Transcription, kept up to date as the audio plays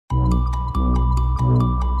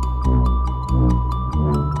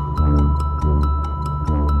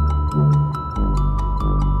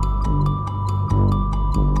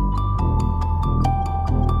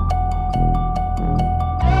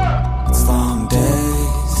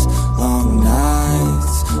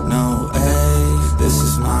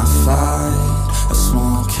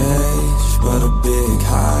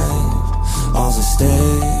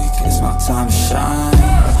time to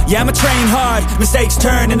shine. Yeah, I'ma train hard, mistakes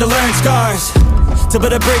turn into learned scars. To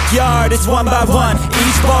build a brickyard, it's one by one,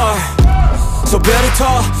 each bar. So build it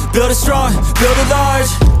tall, build it strong, build it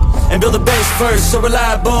large, and build the base first, so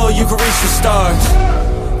reliable you can reach the stars.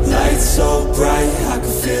 Lights so bright, I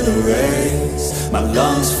can feel the rays. My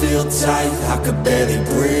lungs feel tight, I could barely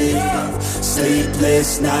breathe.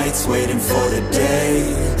 Sleepless nights waiting for the day.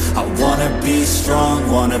 I wanna be strong,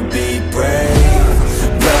 wanna be brave.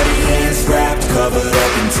 Bloody hands wrapped, covered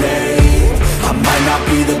up in tape. I might not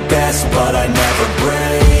be the best, but I never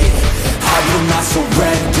break. I will not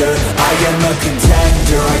surrender, I am a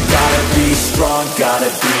contender. I gotta be strong,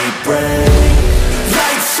 gotta be brave.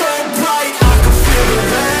 Lights so bright, I can feel the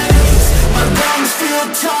rays. My lungs feel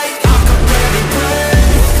tight, I can barely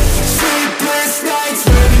breathe. Sleepless nights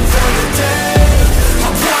waiting for the day. I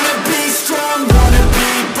wanna be strong, wanna be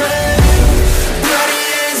brave. Bloody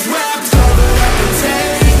hands wrapped, covered up in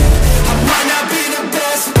tape. I might not be the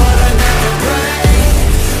best, but I never break.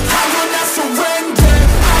 I will not surrender,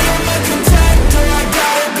 I am a contender. I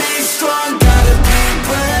gotta be strong, gotta be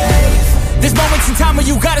brave. There's moments in time where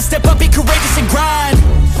you gotta step up, be courageous and grind.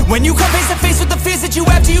 When you come face to face with the fears that you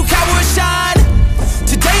have, do you cower or shine?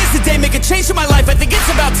 Today is the day, make a change in my life, I think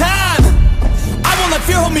it's about time. I won't let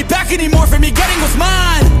fear hold me back anymore from me getting what's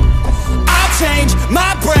mine. I'll change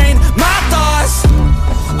my brain, my thoughts.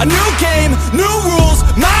 A new game, new rules,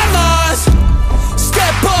 my laws.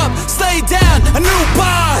 Step up, slay down, a new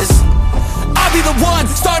boss. I'll be the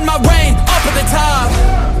one, starting my reign, up at the top.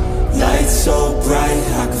 Lights so bright,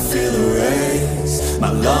 I can feel the rays. My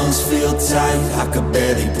lungs feel tight, I could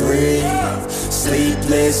barely breathe.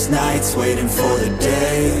 Sleepless nights waiting for the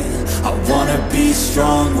day. I wanna be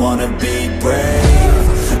strong, wanna be brave.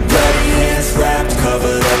 Bloody hands wrapped,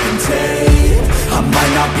 covered up in tape. I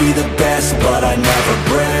might not be the best, but I never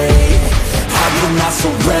break. I will not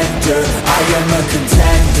surrender, I am a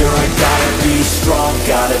contender. I gotta be strong,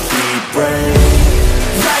 gotta be brave.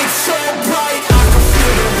 Lights so bright, I can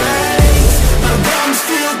feel the rays. My lungs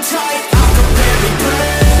feel tight, I can barely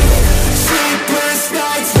breathe. Sleepless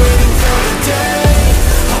nights waiting for the day.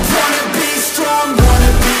 I wanna be strong,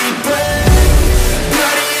 wanna be brave.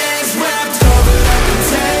 Bloody hands wrapped, covered up in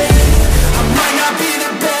tape. I might not be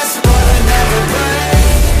the best, but I never break.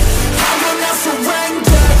 I will not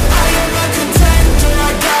surrender, I am a contender.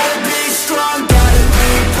 I gotta be strong, gotta be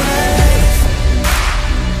brave.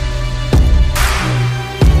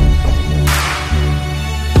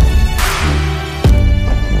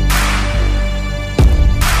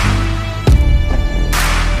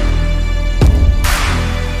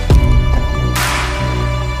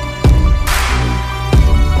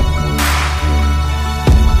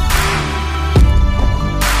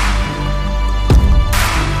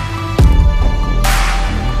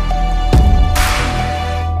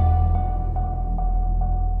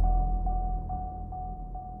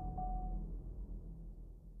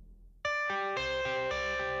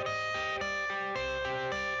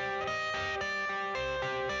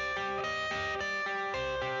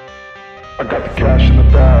 I got the cash in the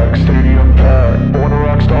bag, stadium packed. Born a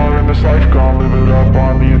rock star in this life, gon' live it up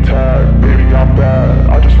on the attack. Baby, I'm bad,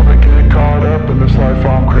 I just wanna get caught up in this life.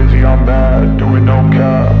 I'm crazy, I'm mad, doing no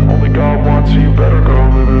cap. Only God wants, so you better go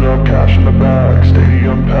live it up. Cash in the bag,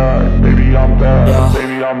 stadium packed. Baby, I'm bad,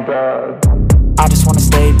 baby, I'm bad. I just wanna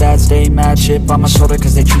stay bad, stay mad. Chip on my shoulder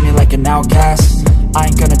cause they treat me like an outcast. I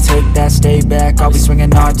ain't gonna take that, stay back. I'll be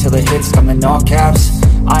swinging hard till the hits come in all caps.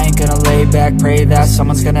 I ain't gonna lay back, pray that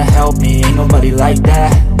someone's gonna help me. Ain't nobody like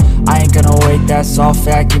that. I ain't gonna wait, that's all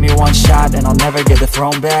fact. Give me one shot and I'll never get the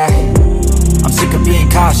throne back. I'm sick of being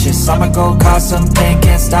cautious, I'ma go cause something,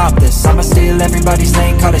 can't stop this. I'ma steal everybody's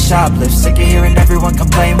lane, call it shoplift. Sick of hearing everyone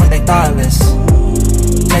complain when they thoughtless.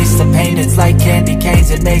 Taste the pain, it's like candy canes.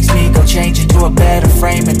 It makes me go change into a better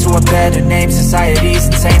frame, into a better name. Society's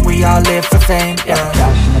insane, we all live for fame, yeah.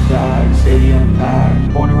 Cash in the bag, stadium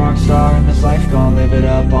packed. Born a rock star in this life, gon' live it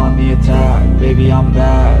up on the attack. Baby, I'm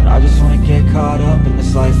bad, I just wanna get caught up in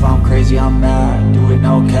this life. I'm crazy, I'm mad, do it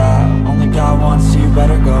no cap. Only God wants, so you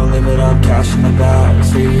better go live it up. Cash in the bag,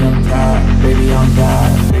 stadium packed. Baby, I'm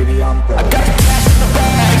bad, baby, I'm bad. I got the cash in the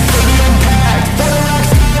bag, stadium packed. Born a rock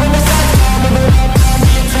star in this life, gon' live it up.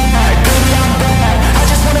 Baby, I'm bad, I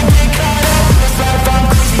just wanna get caught up in this life. I'm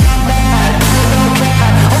crazy, I'm mad, do it no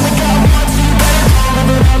cap. Only God wants, so you better go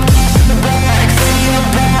live it up. Cash in the bag, stadium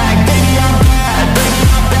packed. Baby, I'm bad, baby,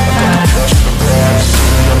 I'm bad. Cash in the bag,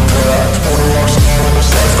 stadium packed. Born a rock star in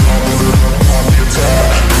this life, gon' live it up on the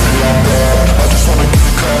attack. Baby, I'm bad, I just wanna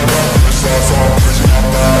get caught up in this life. I'm crazy, I'm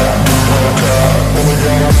mad, do it no cap. Only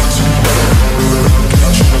God wants,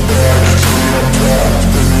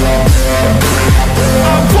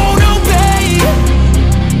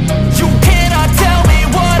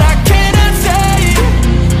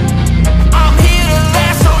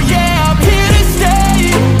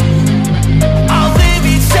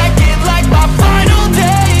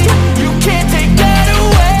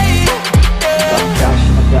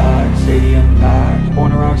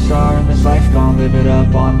 Born a rock star in this life, gon' live it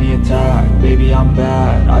up on the attack. Baby, I'm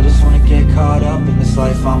bad, I just wanna get caught up in this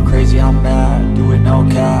life. I'm crazy, I'm mad, do it no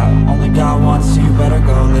cap. Only got one, so you better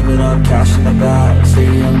go live it up. Cash in the bag,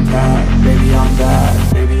 stadium packed. Baby, I'm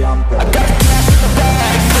bad, baby, I'm bad. I got the cash in the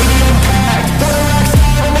bag, stadium packed. Born a rock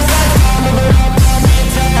star in this life, gon' live it up on the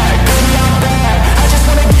attack. Baby, I'm bad, I just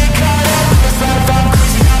wanna get caught up in this life. I'm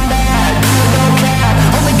crazy, I'm mad, do it no cap.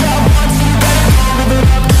 Only got one, so you better go live it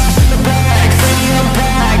up. Cash in the bag, stadium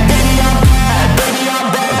packed. Baby, I'm bad, baby, I'm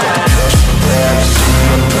bad. I got the cash in the bag,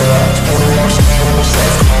 stadium packed. Born a rock star in this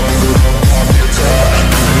life, gon' live it up on the attack.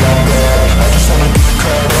 Baby, I'm bad, I just wanna get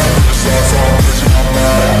caught up in this life. I'm crazy, I'm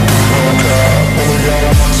mad, do it no cap. Only got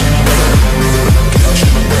one, so you better go live it up. Cash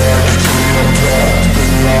in the bag, stadium packed.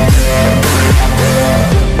 Baby, I'm bad, baby, I'm bad.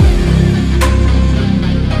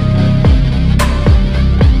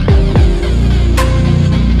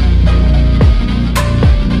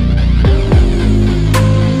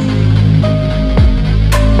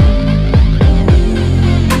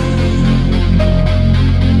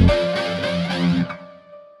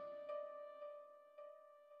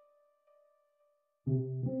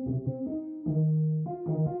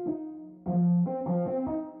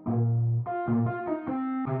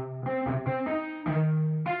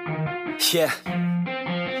 Yeah,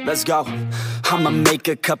 let's go. I'ma make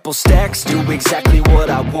a couple stacks, do exactly what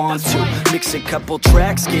I want to. Mix a couple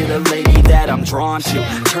tracks, get a lady that I'm drawn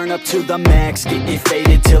to. Turn up to the max, get it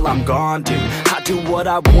faded till I'm gone, dude. I do what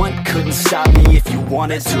I want, couldn't stop me if you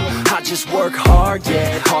wanted to. I just work hard,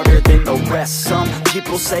 yeah, harder than the rest. Some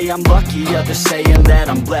people say I'm lucky, others saying that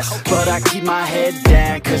I'm blessed. But I keep my head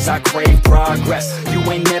down, cause I crave progress. You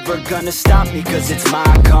ain't never gonna stop me, cause it's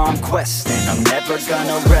my conquest. And I'm never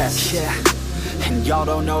gonna rest, yeah. And y'all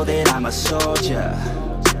don't know that I'm a soldier.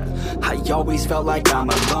 I always felt like I'm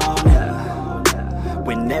alone, yeah.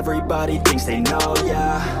 When everybody thinks they know,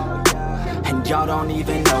 yeah. And y'all don't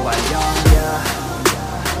even know I own,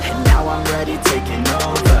 yeah. And now I'm ready taking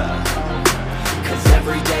over, cause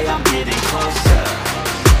every day I'm getting closer.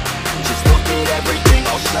 Just look at everything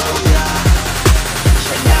I'll show ya.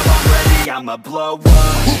 And now I'm ready, I'ma blow up.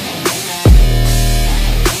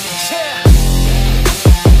 Yeah.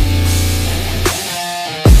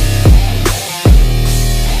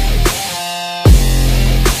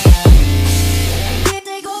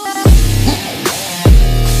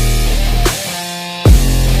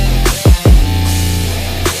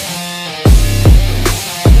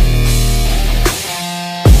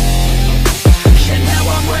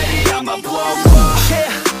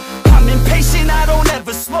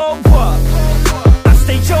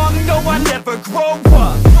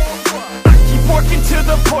 To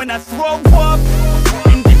the point I throw up.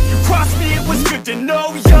 And if you cross me, it was good to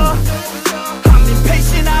know ya. I'm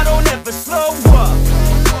impatient, I don't ever slow up.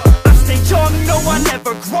 I stay young, no, I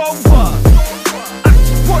never grow up. I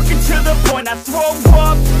keep working to the point I throw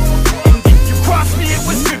up. And if you cross me, it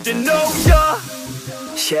was good to know ya.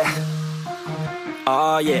 Yeah,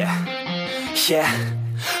 oh yeah, yeah.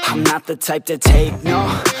 I'm not the type to take no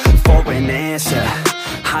for an answer.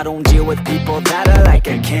 I don't deal with people that are like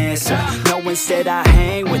a cancer. No, instead I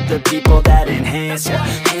hang with the people that enhance ya.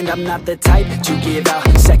 And I'm not the type to give out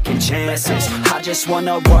second chances. I just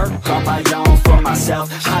wanna work on my own for myself.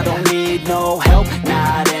 I don't need no help,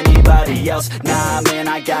 not anybody else. Nah, man,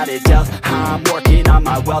 I got it dealt. I'm working on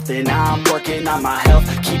my wealth and I'm working on my health.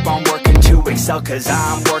 Keep on working to excel, cause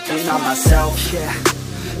I'm working on myself, yeah.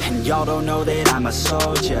 And y'all don't know that I'm a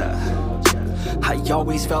soldier. I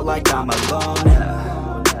always felt like I'm alone, yeah.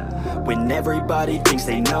 When everybody thinks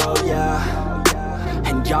they know, yeah.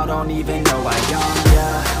 And y'all don't even know I own,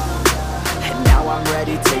 yeah. And now I'm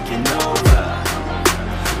ready taking over,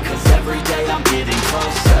 cause every day I'm getting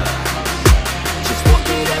closer. Just look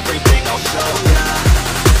at everything I'll show ya.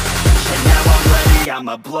 And now I'm ready,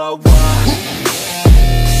 I'ma blow up.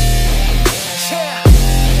 Yeah.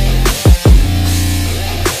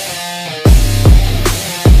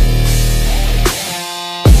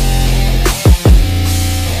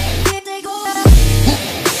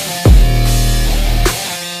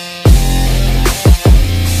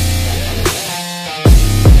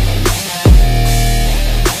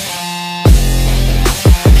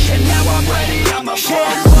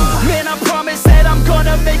 Man, I promise that I'm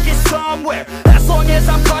gonna make it somewhere. As long as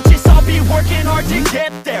I'm conscious, I'll be working hard to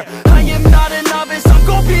get there. I am not a novice, I'm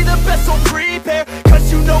gonna be the best, so prepare.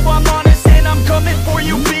 Cause you know I'm honest and I'm coming for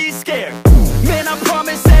you, be scared. Man, I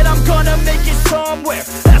promise that I'm gonna make it somewhere.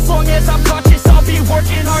 As long as I'm conscious, I'll be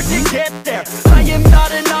working hard to get there. I am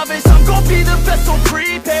not a novice, I'm gonna be the best, so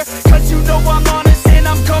prepare. Cause you know I'm honest and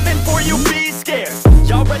I'm coming for you, be scared.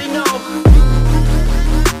 Y'all already know.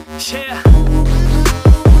 Yeah.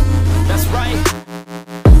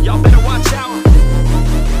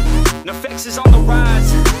 NEFFEX is on the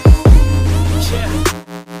rise. Yeah.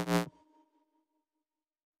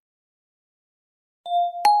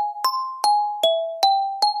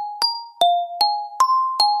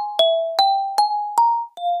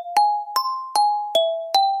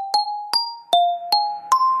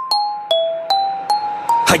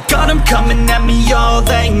 I got them coming at me all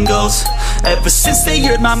angles. Ever since they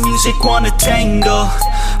heard my music, wanna tangle.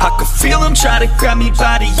 I can feel them try to grab me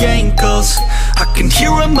by the ankles. I can hear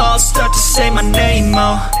them all start to say my name,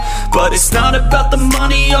 oh. But it's not about the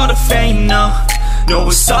money or the fame, no. No,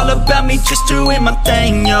 it's all about me just doing my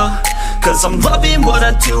thing, yo. Cause I'm loving what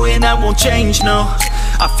I do and I won't change, no.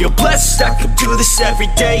 I feel blessed, I could do this every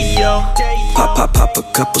day, yo. Pop a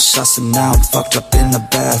couple shots and now I'm fucked up in the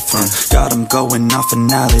bathroom. Got them going off and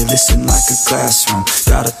now they listen like a classroom.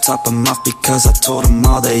 Gotta top them off because I told them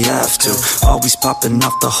all they have to. Always popping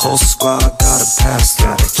off the whole squad, gotta pass.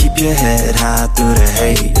 Gotta keep your head high through the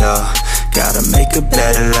hate, yo. Gotta make a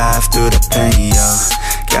better life through the pain, yo.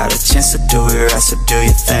 Got a chance to do it right, so do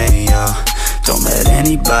your thing, yo. Don't let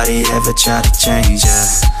anybody ever try to change, yeah.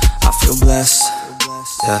 I feel blessed,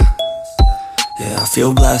 yeah. Yeah, I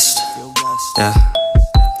feel blessed, yeah.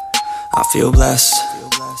 I feel blessed,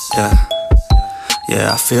 yeah.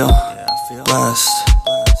 Yeah, I feel blessed,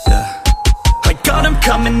 yeah. I got them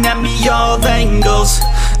coming at me all angles.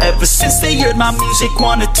 Ever since they heard my music,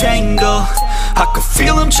 wanna tangle. I can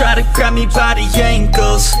feel them try to grab me by the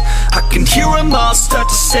ankles. I can hear them all start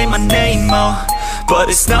to say my name, oh. But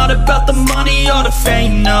it's not about the money or the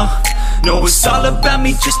fame, no. No, it's all about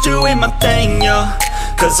me just doing my thing, yo.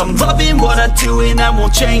 Cause I'm loving what I do and I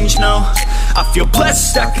won't change, no. I feel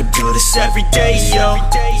blessed, I could do this every day, yo.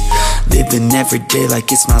 Living every day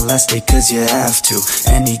like it's my last day cause you have to.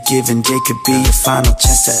 Any given day could be your final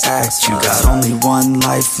chance to act. You got only one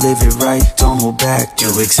life, live it right, don't hold back. Do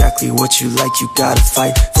exactly what you like, you gotta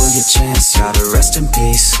fight for your chance. Gotta rest in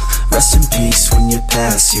peace when you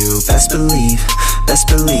pass. You best believe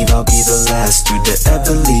I'll be the last dude to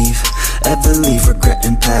ever leave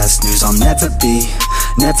regretting past news. I'll never be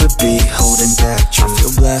holding back. I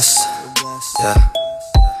feel blessed, yeah.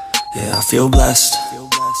 Yeah, I feel blessed,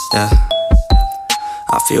 yeah.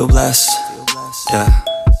 I feel blessed, yeah.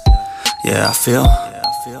 Yeah, I feel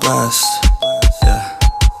blessed, yeah.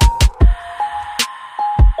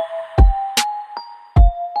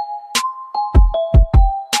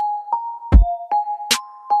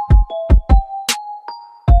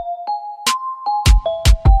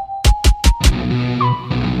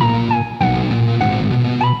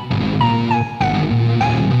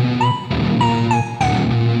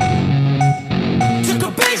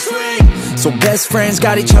 So best friends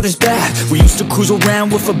got each other's back. We used to cruise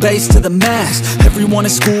around with a bass to the max. Everyone in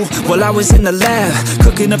school while I was in the lab,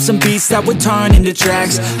 cooking up some beats that would turn into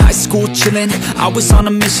tracks. High school chillin', I was on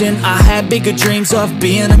a mission. I had bigger dreams of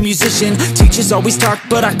being a musician. Teachers always talked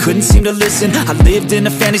but I couldn't seem to listen. I lived in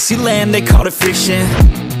a fantasy land, they called it fiction.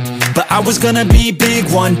 But I was gonna be big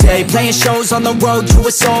one day, playing shows on the road to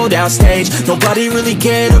a sold out stage. Nobody really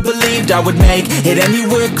cared or believed I would make it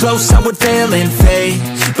anywhere close, I would fail and fade.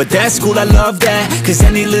 But that's cool, I love that, cause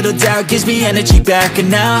any little doubt gives me energy back. And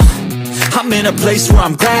now, I'm in a place where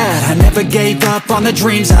I'm glad I never gave up on the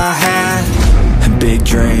dreams I had. And big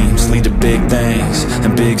dreams lead to big things,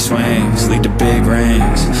 and big swings lead to big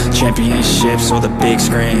rings. Championships or the big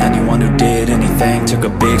screen, anyone who did anything took a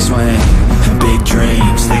big swing. And big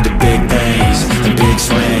dreams lead to big things, and big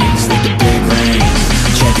swings lead to big rings.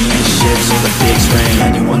 Championships or the big screen,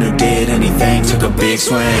 anyone who did anything took a big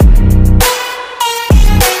swing.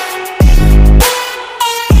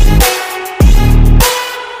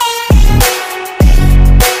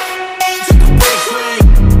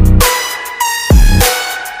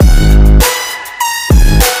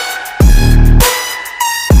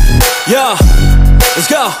 Yeah, let's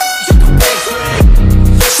go.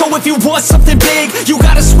 So if you want something big, you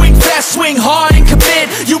gotta swing fast, swing hard and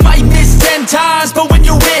commit. You might miss 10 times, but when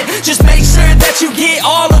you hit, just make sure that you get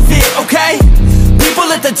all of it, okay?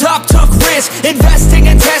 People at the top took risks. Investing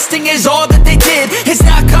and testing is all that they did. It's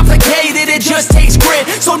not complicated, it just takes grit.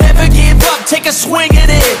 So never give up, take a swing at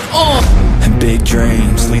it. And big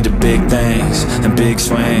dreams lead to big things, and big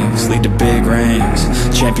swings lead to big rings.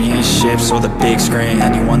 Championships or the big screen,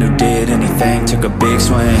 anyone who did anything took a big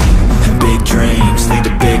swing. And big dreams lead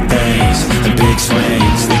to big things, and big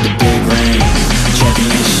swings lead to big rings.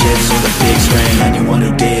 Championships or the big screen, anyone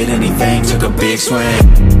who did anything took a big swing.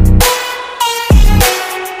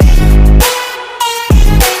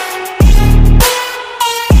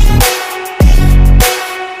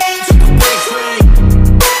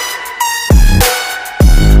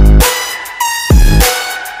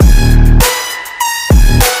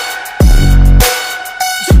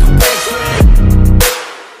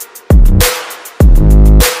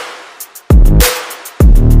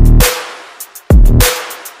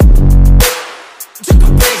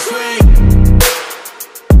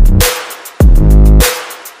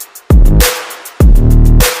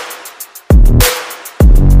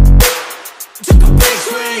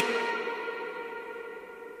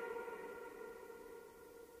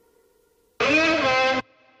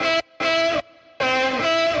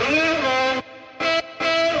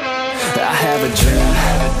 dream,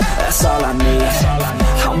 that's all I need.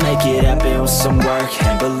 I'll make it happen with some work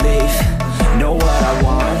and belief. Know what I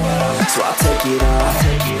want, so I'll take it on.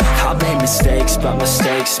 I've made mistakes, but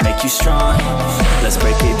mistakes make you strong. Let's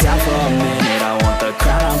break it down for a minute. I want the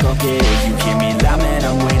crown, I'm gon' get it. You give me loud, man,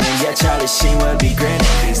 I'm winning. Yeah, Charlie Sheen would be grinning.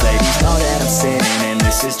 These ladies know that I'm sinning, and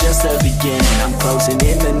this is just the beginning. I'm closing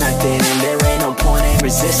in the night inning. There ain't no point in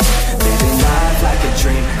resisting. Living life like a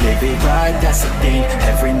dream, live it right, that's the theme.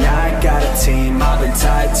 Every night got a team, I've been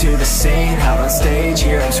tied to the scene. Out on stage,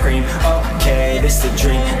 hear them scream, okay, this the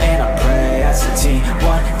dream. And I pray as a team,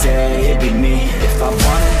 one day it'd be me. If I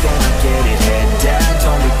want it, then I get it. Head down,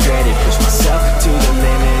 don't regret it. Push myself to the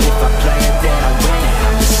limit. If I play it, then I win it.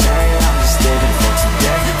 I'm just saying, I'm just living for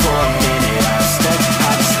today. For a minute, I stay,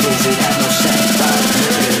 I just visit, have no shame.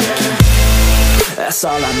 That's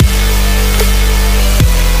all I need.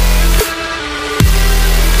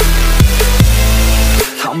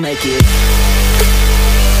 I'll make it.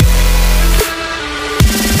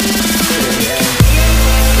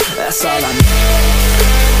 That's all I need.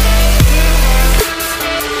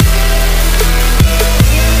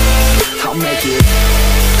 I'll make it.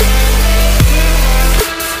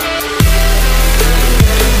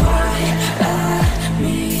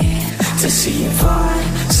 To see if I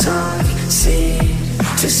succeed,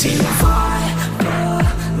 to see if I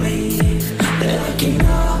believe. They're looking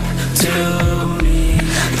up to me.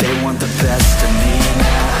 They want the best of me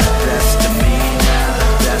now, best of me now,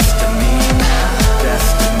 best of me now,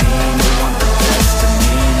 best of me. They want the best of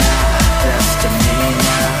me now, best of me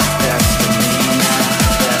now, best of me now,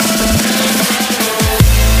 best of me.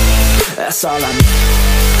 That's all I need.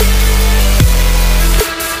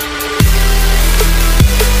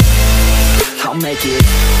 I'll make it.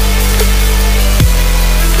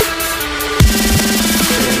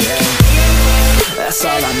 That's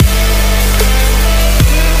all I need.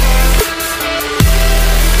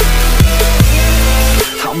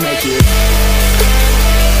 I'll make it.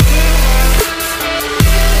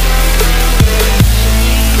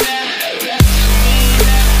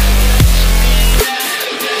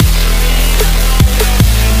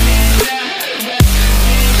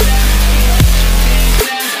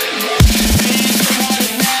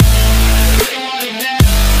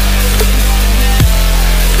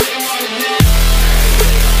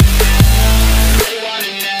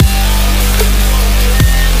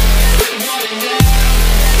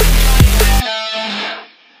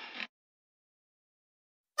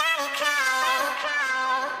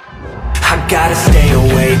 Gotta stay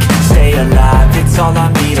awake, stay alive. It's all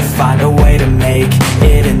on me to find a way to make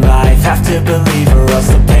it in life. Have to believe or else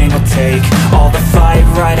the pain will take all the fight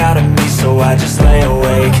right out of me. So I just lay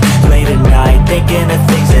awake, late at night, thinking of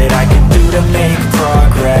things that I can do to make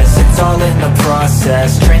progress. It's all in the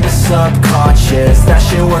process, train the subconscious. That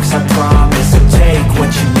shit works, I promise. So take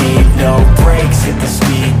what you need, no breaks, hit the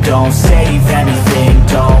speed. Don't save anything,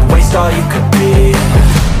 don't waste all you could be.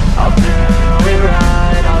 I'll do it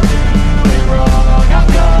right, I'll do it wrong. I'm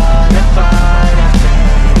gonna fight, I'm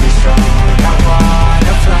gonna be strong. I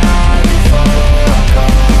wanna fly before I go.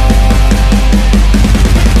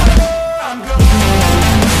 I'm going.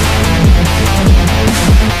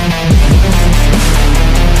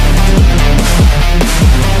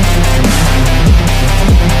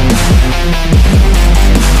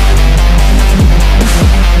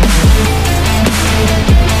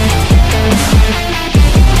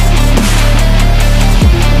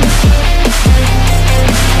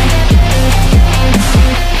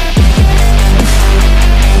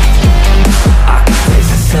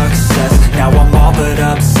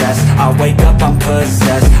 I wake up, I'm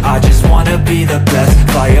possessed. I just wanna be the best,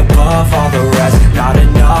 fly above all the rest. Not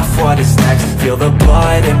enough, what is next? Feel the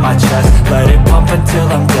blood in my chest, let it pump until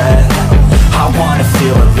I'm dead. I wanna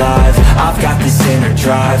feel alive, I've got this inner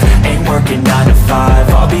drive. Ain't working 9 to 5,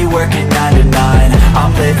 I'll be working 9 to 9.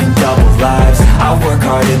 I'm living double lives, I work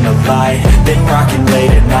hard in the light, then rocking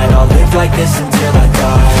late at night. I'll live like this until I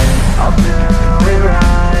die. I'll do it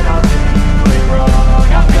right, I'll do it wrong.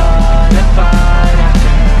 I'm gonna fight, I'm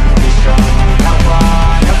gonna be strong. I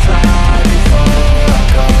wanna fly before I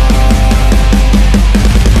go.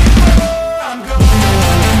 I'm going.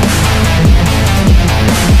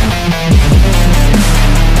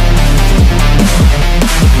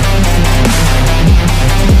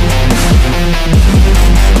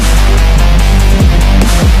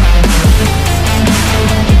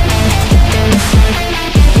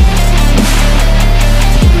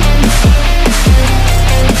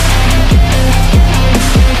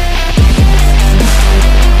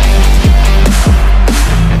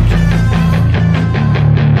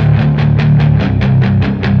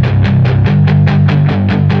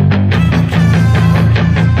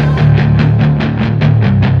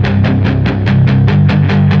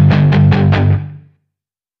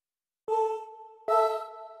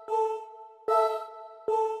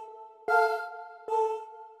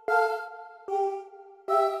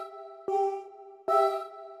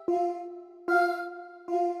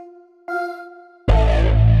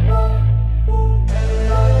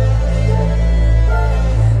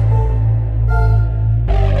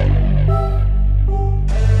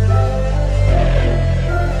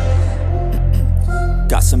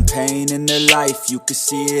 changing in their life, you can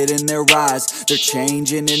see it in their eyes. They're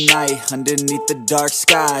changing at night, underneath the dark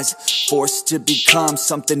skies, forced to become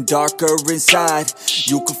something darker inside.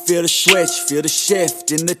 You can feel the switch, feel the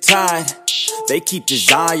shift in the tide. They keep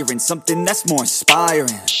desiring something that's more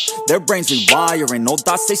inspiring. Their brains rewiring, old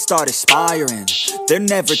thoughts they start aspiring. They're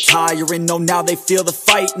never tiring, no, now they feel the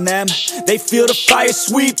fight in them. They feel the fire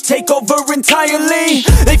sweep, take over entirely.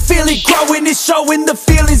 They feel it growing, it's showing the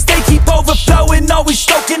feelings. They keep overflowing, always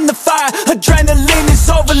stoking the fire. Adrenaline is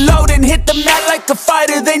overloading, hit the mat like a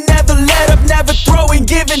fighter. They never let up, never throwing,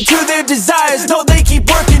 giving to their desires. No, they keep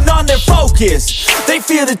working on their focus. They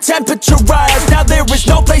feel the temperature rise, now there is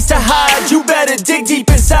no place to hide. You better dig deep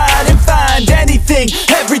inside and find anything,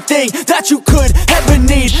 everything that you could ever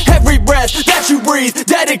need. Every breath that you breathe,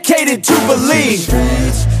 dedicated to believe.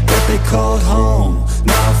 Streets that they called home,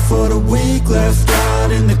 not for the weak, left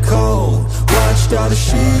out in the cold. Watched all the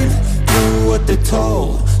sheep do what they're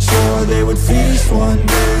told, swore they would feast one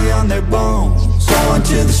day on their bones. Going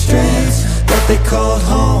to the streets that they called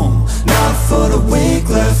home, not for the weak,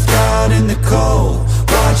 left out in the cold.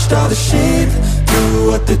 Watched all the sheep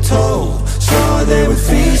do what they're told, swore they would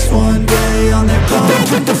feast one day on their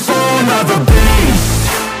bones. They took the form of a beast.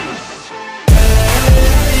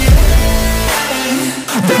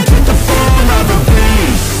 They took the form of a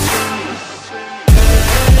beast.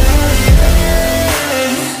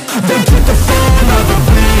 They took the form of a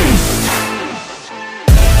beast.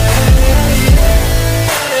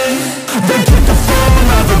 They took the form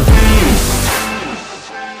of a beast.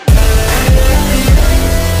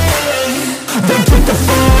 They took the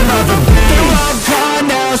form of a beast. They're all gone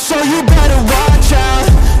now, so you better watch out.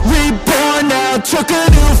 Reborn now, took a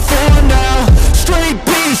new form now. Straight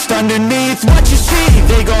beast underneath what you see.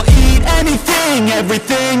 They gon' eat anything,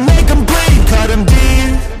 everything, make them bleed, cut them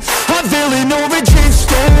deep. A villain origin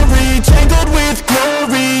story, tangled with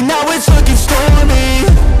glory, now it's looking stormy.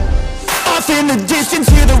 Off in the distance,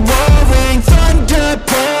 hear the roaring, thunder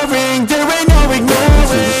pouring, there ain't no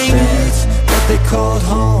ignoring. Streets that they called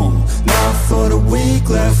home, not for the weak,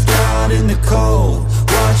 left out in the cold.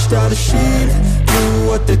 Watched all the sheep do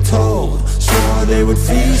what they're told, swore they would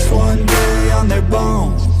feast one day on their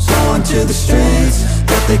bones. Going to the streets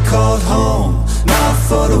that they called home, not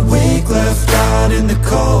for the weak, left out in the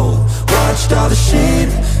cold. Watched all the sheep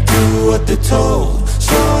do what they're told,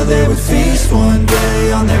 swore they would feast one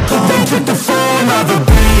day on their bones. They took the form of a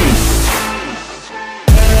beast.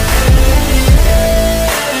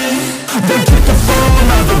 They took the form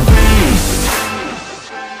of a beast.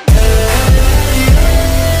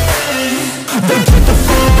 They took the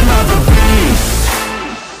form of a beast.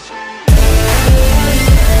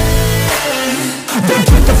 They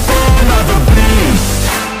took the form of a beast.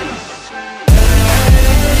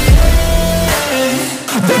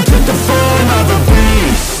 They took the form of a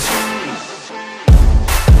beast.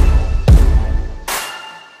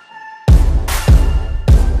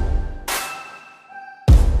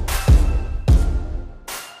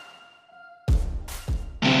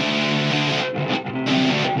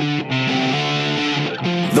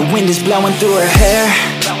 The wind is blowing through her hair.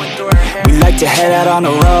 We like to head out on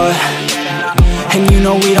the road, and you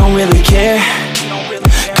know we don't really care,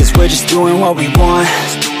 cause we're just doing what we want.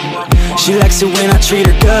 She likes it when I treat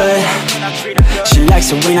her good. She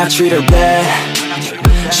likes it when I treat her bad.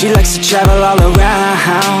 She likes to travel all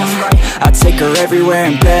around. I take her everywhere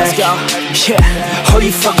and back. Yeah, oh,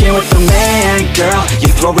 you fucking with the man, girl. You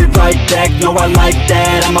throw it right back, no, I like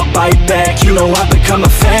that. I'ma bite back, you know I've become a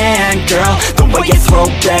fan, girl. The way you throw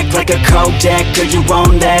back like a Kodak, girl, you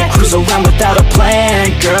own that. Cruise around without a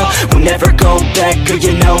plan, girl. We'll never go back, girl,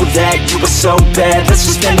 you know that. You were so bad, let's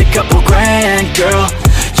just spend a couple grand, girl.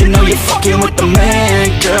 You know you're fucking with the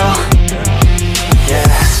man, girl. Yeah.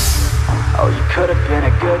 Oh, you could've been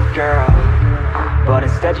a good girl, but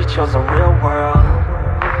instead you chose the real world.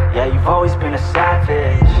 Yeah, you've always been a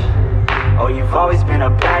savage. Oh, you've always been a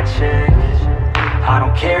bad chick. I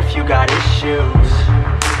don't care if you got issues.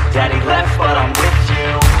 Daddy left, but I'm with you.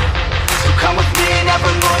 So come with me and never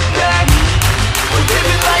look back. We're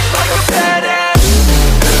living life like a badass.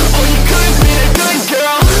 Oh, you could've been a good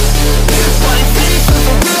girl, but instead you chose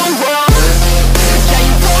the real world. Yeah,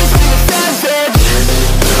 you've always been a savage.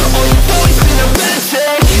 Oh, you've always been a bad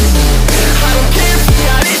chick. I don't care if you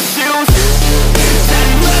got issues.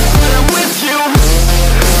 Daddy left, but I'm with you.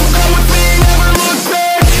 So come with me and never look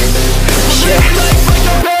back. Yeah.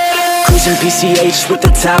 Cruising PCH with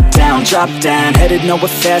the top down, drop down, headed nowhere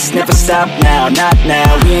fast, never stop now, not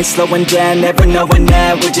now. We ain't slowing down, never knowing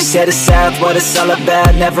that. We're just headed south, what it's all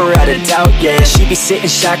about, never out of doubt, yeah. She be sitting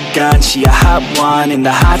shotgun, she a hot one, in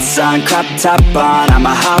the hot sun, crop top on,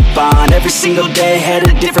 I'ma hop on. Every single day, head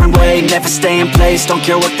a different way, never stay in place, don't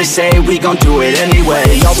care what they say, we gon' do it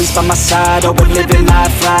anyway. Always by my side, oh we're living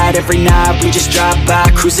life right. Every night, we just drive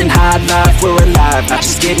by, cruising high life, we're alive. Not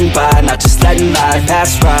just getting by, not just letting life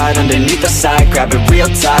pass right underneath the side, grab it real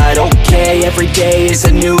tight. Okay, every day is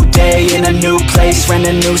a new day, in a new place, rent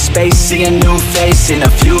a new space, see a new face in a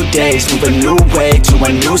few days, move a new way to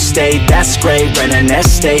a new state, that's great, rent an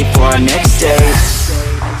estate for our next day.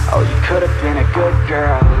 Oh, you could've been a good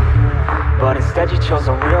girl, but instead you chose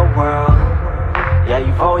a real world. Yeah,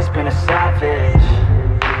 you've always been a savage,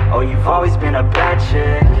 oh, you've always been a bad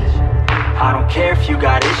chick. I don't care if you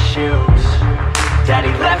got issues,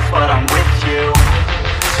 Daddy left but I'm with you.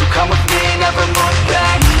 So come with me, never look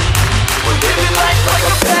back, we're living life like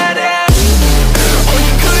a badass. Oh,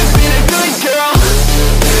 you could've been a good girl,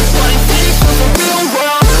 but instead you chose a real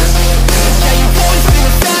world. Yeah, you've always been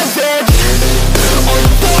a savage, oh,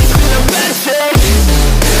 you've always been a bad chick.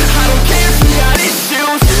 I don't care if you got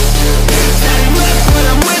issues, Daddy left but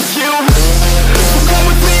I'm with you. So come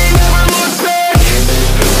with me, never look back, we're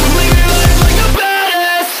living life like a badass.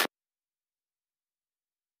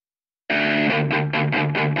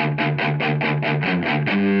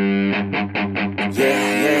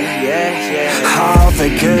 All the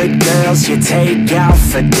good girls you take out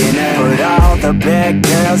for dinner, but all the bad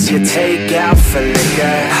girls you take out for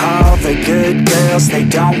liquor. All the good girls, they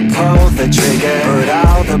don't pull the trigger, but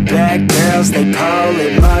all the bad girls, they pull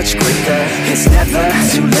it much quicker. It's never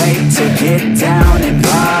too late to get down and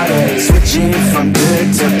party, switching from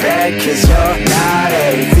good to bad, cause you're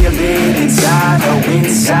naughty. Feel it inside, oh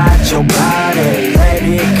inside your body, let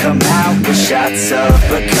it come out with shots of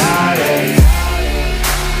Bacardi.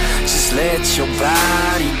 Just let your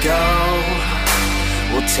body go,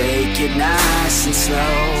 we'll take it nice and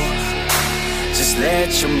slow. Just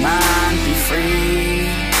let your mind be free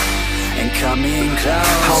and come in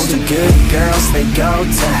close. All the good girls, they go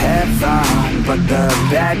to heaven, but the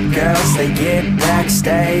bad girls, they get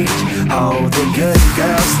backstage. Oh, the good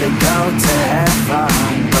girls, they go to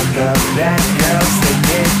heaven, but the bad girls, they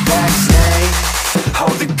get backstage.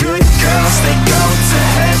 Oh, the good girls, they go to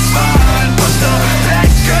heaven, but the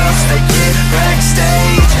bad girls, they get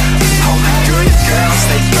backstage. Oh, the good girls,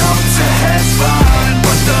 they go to heaven,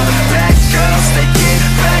 but the bad girls, they get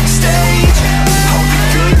backstage. Oh, the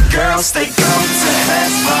good girls, they go to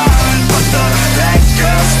heaven, but the bad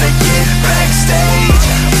girls, they get backstage.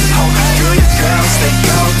 Oh, the good girls, they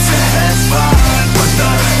go to heaven, but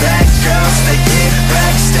the bad girls, they get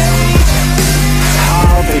backstage.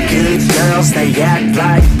 All the good girls, they act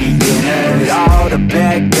like beginners. All the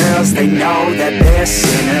bad girls, they know that they're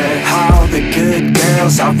sinners. All the good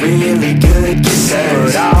girls are really good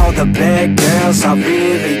kissers, but all the bad girls are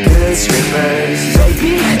really good strippers.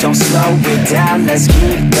 Baby, don't slow it down, let's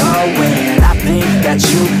keep going. I think that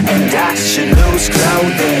you and I should lose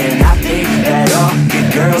clothing. I think that all good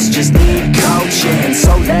girls just need coaching,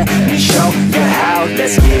 so let me show you how,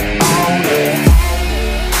 let's get on it.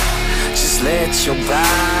 Let your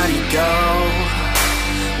body go,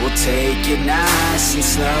 we'll take it nice and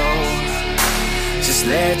slow. Just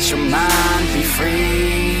let your mind be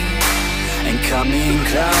free and come in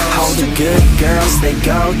close. All the good girls, they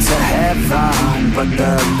go to heaven, but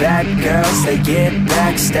the bad girls, they get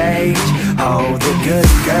backstage. Oh, the good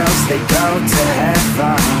girls, they go to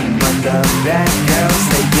heaven, but the bad girls,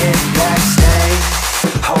 they get backstage.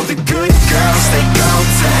 Oh, the good girls, they go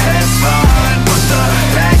to heaven, but the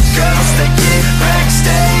bad girls, they get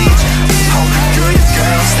backstage. Oh, the good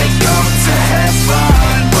girls, they go to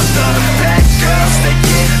heaven, but the bad girls, they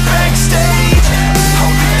get backstage. Oh,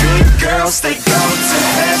 the good girls, they go to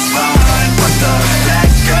heaven, but the bad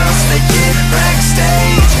girls, they get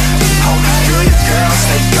backstage. Oh, the good girls,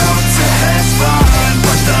 they go to heaven,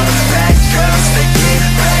 but the bad girls, they get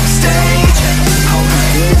backstage. Oh, the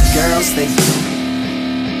good girls, they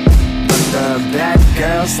the bad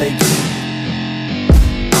girls, they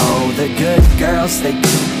oh, the good girls, they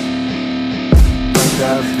but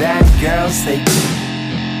the bad girls, they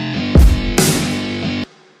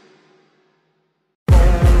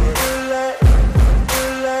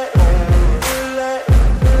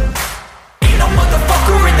ain't no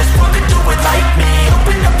motherfucker in this world could do it like me.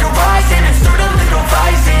 Open up your eyes and insert a little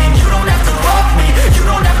rising. You don't have to love me, you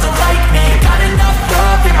don't have to like me. Got enough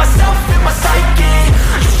love in myself, in my psyche.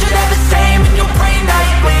 You should have the same in your brain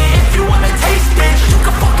nightly. If you wanna taste, bitch, you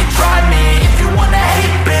can fucking try me. If you wanna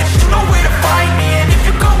hate, bitch, you know where to find me. And if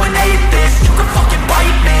you're going hate this, you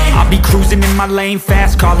my lane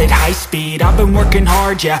fast, call it high speed. I've been working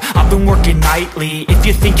hard, yeah, I've been working nightly. If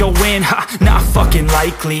you think you'll win, ha, not fucking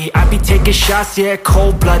likely. I be taking shots, yeah,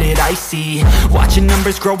 cold-blooded, icy. Watching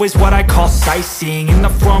numbers grow is what I call sightseeing. In the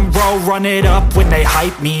front row, run it up when they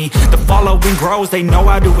hype me. The following grows, they know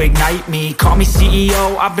how to ignite me. Call me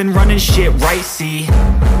CEO, I've been running shit right, see.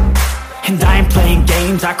 And I ain't playing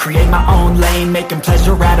games, I create my own lane, making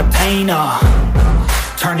pleasure out of pain,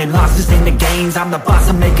 turning losses into gains. I'm the boss,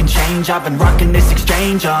 I'm making change. I've been rocking this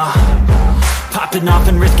exchange, popping off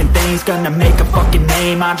and risking things. Gonna make a fucking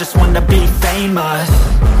name, I just wanna be famous.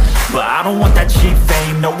 But I don't want that cheap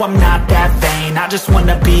fame, no, I'm not that vain. I just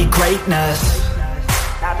wanna be greatness.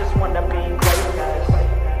 I just wanna be greatness.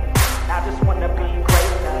 I just wanna be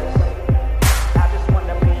greatness. I just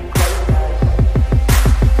wanna be greatness.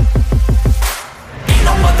 Ain't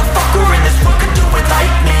no motherfucker in this world can do it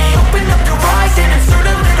like me. Open up your eyes and insert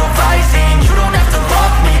a little rising. You don't have to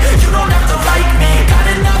love me, you don't have to like me. Got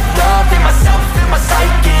enough love in myself, in my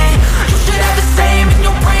psyche. You should have the same in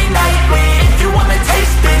your brain nightly. If you wanna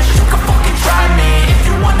taste, bitch, you can fucking try me. If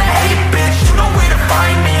you wanna hate, bitch, you know where to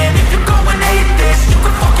find me. And if you're going hate this, you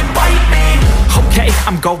can fucking bite me. Okay,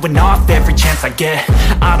 I'm going off every chance I get.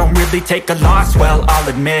 I don't really take a loss, well, I'll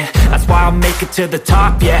admit. That's why I'll make it to the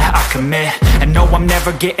top, yeah, I commit. And no, I'm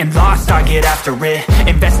never getting lost, I get after it.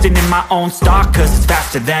 Investing in my own stock, cause it's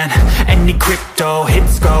faster than any crypto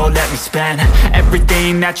hits go, let me spend.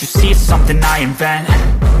 Everything that you see is something I invent.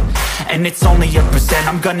 And it's only a percent.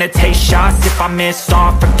 I'm gonna take shots. If I miss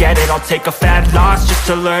all, forget it. I'll take a fat loss just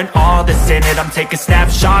to learn all that's in it. I'm taking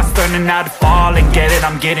snapshots, learning how to fall and get it.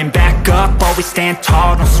 I'm getting back up, always stand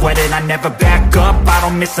tall, don't sweat it. I never back up, I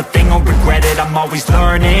don't miss a thing or regret it. I'm always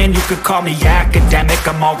learning, you could call me academic.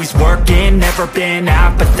 I'm always working, never been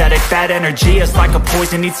apathetic. That energy is like a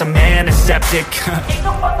poison, needs some antiseptic. Ain't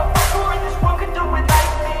no motherfucker in this world can do it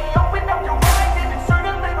like me. Open up your eyes and insert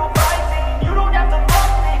a little rising. You don't have to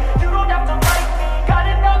love me, you don't have to like me. Got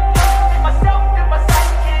enough love in myself, in my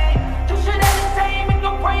psyche. You should have the same in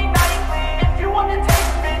your brain nightly. If you wanna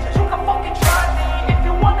taste, bitch, you can fucking try me. If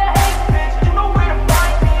you wanna hate, bitch, you know where to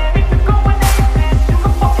find me. And if you're going hate this, you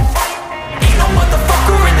can fucking fight me. Ain't no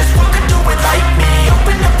motherfucker in this world can do it like me.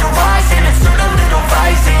 Open up your eyes and insert a little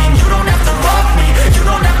rising. You don't have to love me, you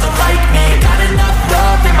don't have to like me. Got enough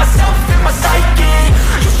love in myself, in my psyche.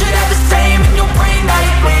 You should have the same in your brain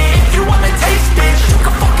nightly. If you wanna taste, bitch, you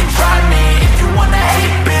can fucking try me. If you wanna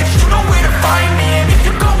hate, bitch, you know where to find me. And if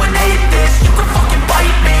you're going hate this, you can fucking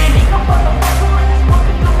bite me. Ain't no motherfucker in this world can do it like me.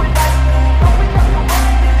 Open up your eyes and insert a little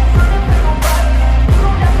rising. You don't have to love me,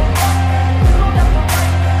 you don't have to like me. Got enough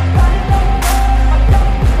love in myself.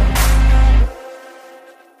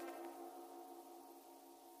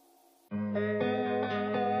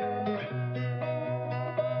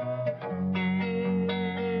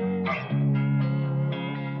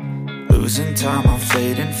 Losing time, I'm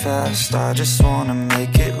fading fast. I just wanna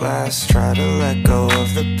make it last. Try to let go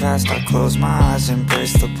of the past. I close my eyes,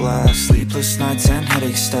 embrace the blast. Sleepless nights and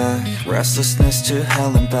headaches stack. Restlessness to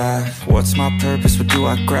hell and back. What's my purpose? What do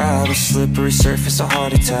I grab? A slippery surface, a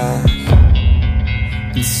heart attack.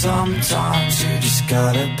 And sometimes you just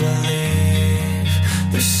gotta believe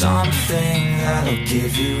there's something that'll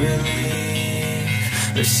give you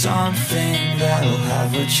relief. There's something that'll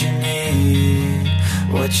have what you need,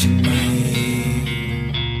 what you need.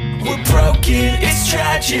 We're broken, it's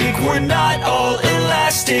tragic, we're not all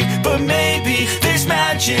elastic. But maybe there's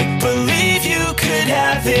magic, believe you could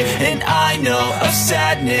have it. And I know of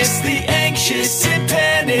sadness, the anxious and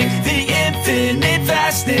panic, the infinite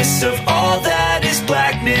vastness of all that is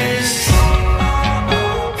blackness.